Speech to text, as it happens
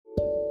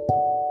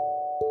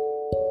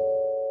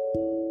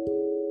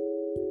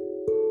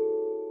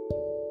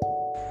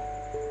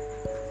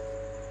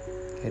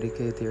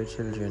Educate your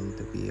children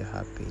to be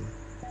happy,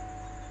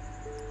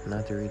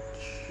 not rich,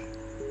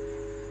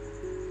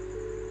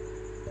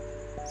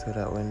 so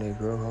that when they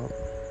grow up,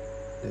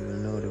 they will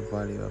know the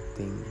value of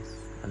things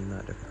and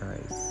not the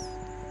price.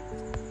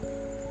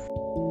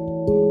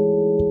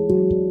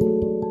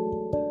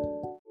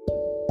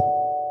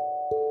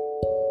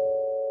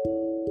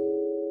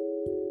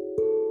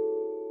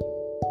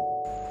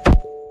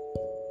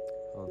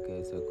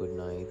 Okay, so good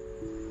night,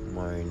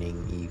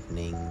 morning,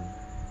 evening,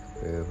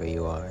 wherever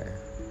you are,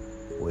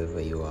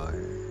 whoever you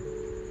are.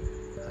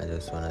 I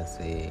just want to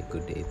say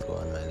good day to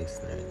all my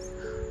listeners,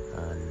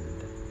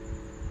 and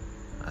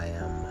I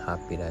am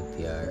happy that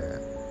you are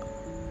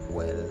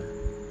well,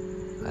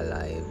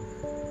 alive,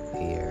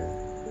 here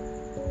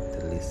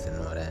to listen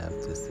what I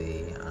have to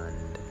say,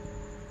 and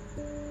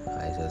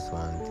I just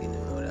want you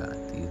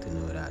to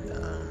know that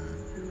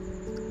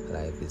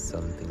life is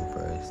something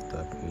for us to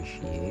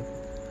appreciate.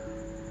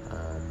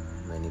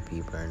 Many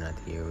people are not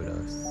here with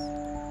us,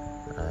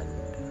 and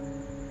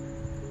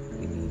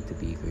we need to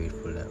be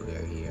grateful that we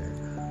are here.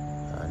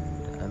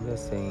 And I'm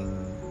just saying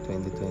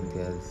 2020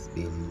 has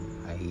been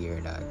a year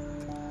that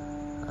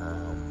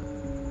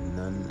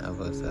none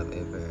of us have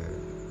ever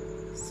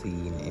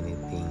seen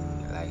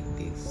anything like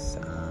this.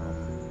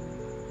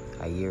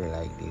 A year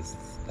like this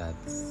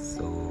that's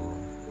so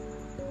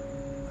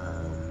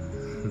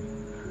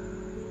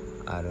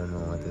I don't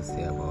know what to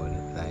say about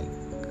it. Like,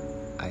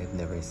 I've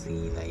never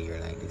seen a year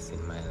like this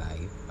in my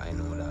life. I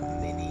know that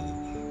many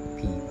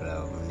people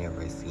have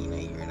never seen a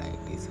year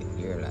like this in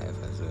their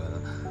life as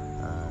well.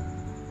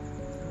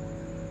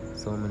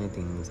 So many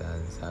things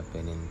has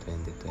happened in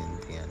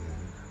 2020, and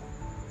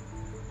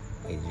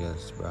it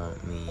just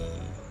brought me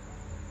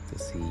to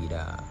see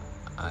that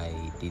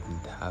I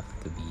didn't have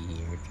to be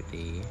here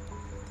today,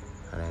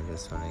 and I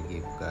just want to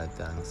give God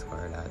thanks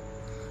for that.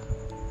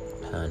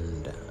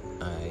 And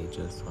I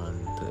just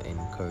want to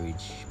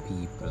encourage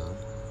people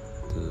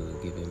to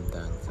give him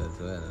thanks as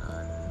well.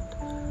 And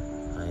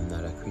I'm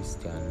not a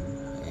Christian,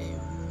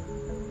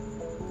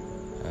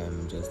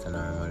 I'm just a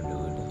normal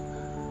dude,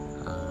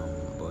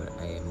 but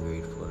I am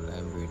grateful.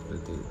 I'm grateful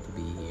to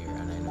be here,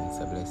 and I know it's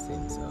a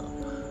blessing. So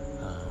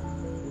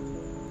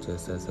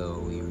just as how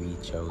we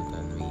reach out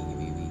and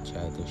we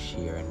try to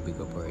share and pick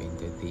up our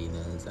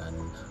entertainers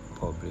and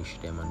publish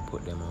them and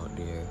put them out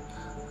there,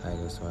 I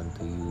just want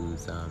to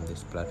use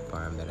this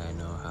platform that I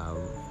know how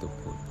to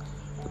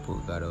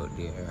put God out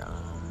there.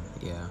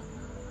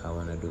 I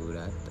want to do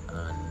that,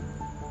 and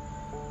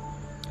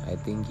I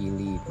think He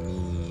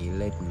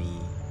led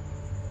me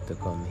to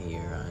come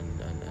here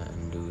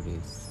and do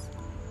this,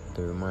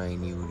 to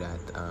remind you that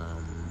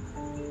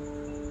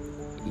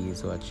He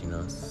is watching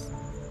us,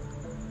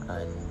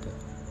 and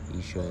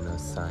He's showing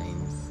us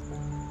signs.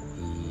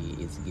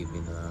 He is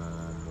giving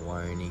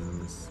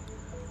warnings.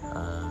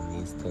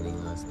 He's telling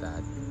us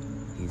that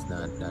He's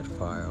not that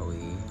far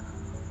away.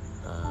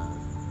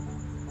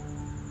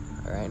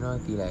 Right now I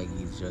feel like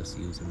He's just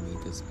using me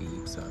to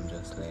speak, so I'm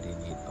just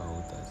letting it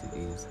out as it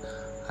is.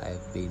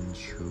 I've been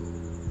through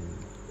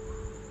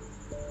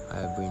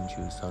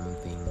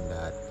something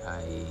that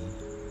I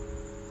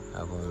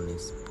have only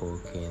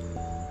spoken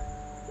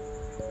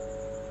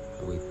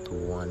with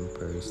one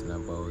person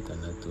about,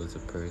 and that was a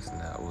person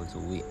that was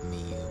with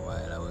me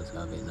while I was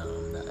having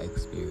that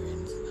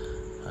experience,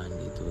 and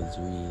it was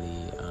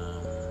really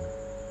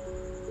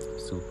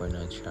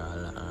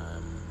supernatural,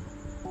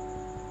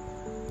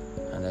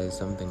 and that is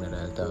something that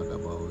I'll talk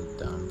about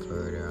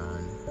further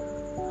on.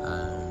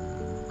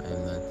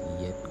 I'm not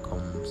yet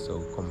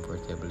so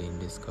comfortable in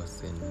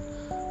discussing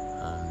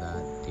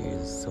that.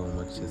 There's so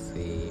much to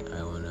say.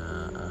 I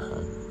wanna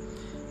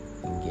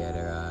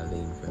gather all the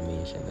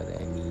information that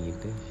I need,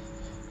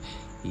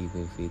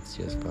 even if it's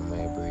just from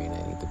my brain.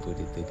 I need to put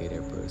it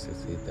together,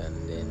 process it,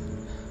 and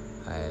then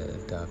I'll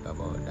talk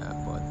about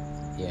that. But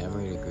yeah, I'm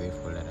really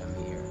grateful that I'm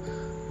here,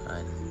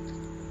 and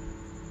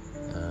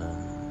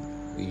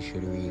we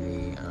should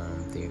really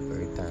take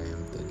our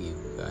time to give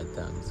God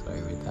thanks for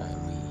every time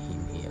we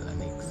inhale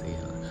and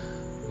exhale,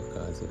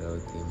 because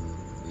without Him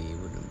we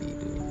wouldn't be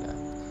doing that.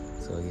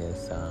 So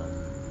yes,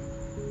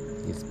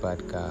 this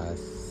podcast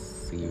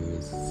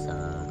series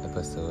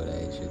episode,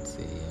 I should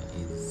say,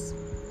 is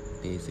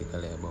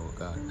basically about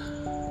God.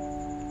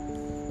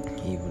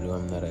 Even though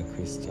I'm not a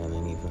Christian,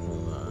 and even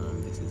though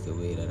this is the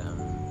way that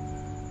I'm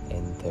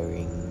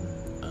entering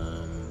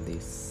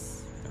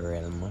this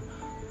realm,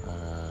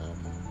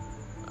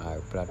 our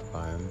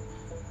platform,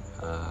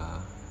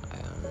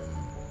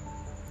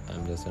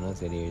 I'm just gonna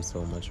say there's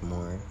so much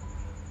more,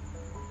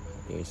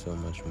 because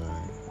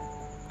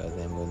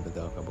I'm going to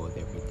talk about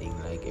everything,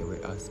 like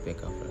every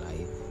aspect of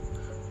life,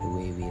 the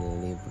way we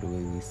live, the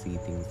way we see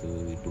things, the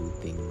way we do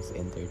things,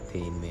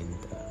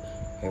 entertainment,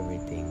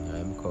 everything.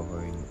 I'm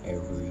covering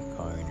every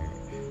corner.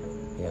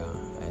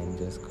 I'm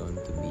just going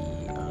to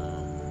be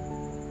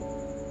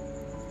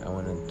I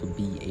wanted to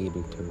be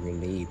able to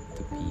relate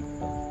to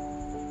people,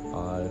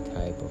 all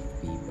type of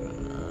people.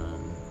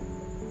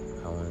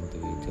 I want to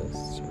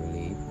just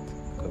relate,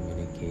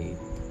 communicate,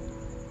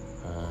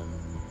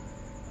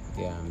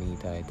 yeah,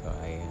 meet eye to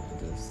eye and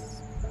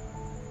just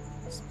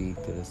speak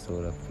to the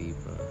soul of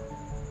people,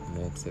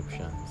 no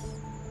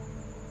exceptions.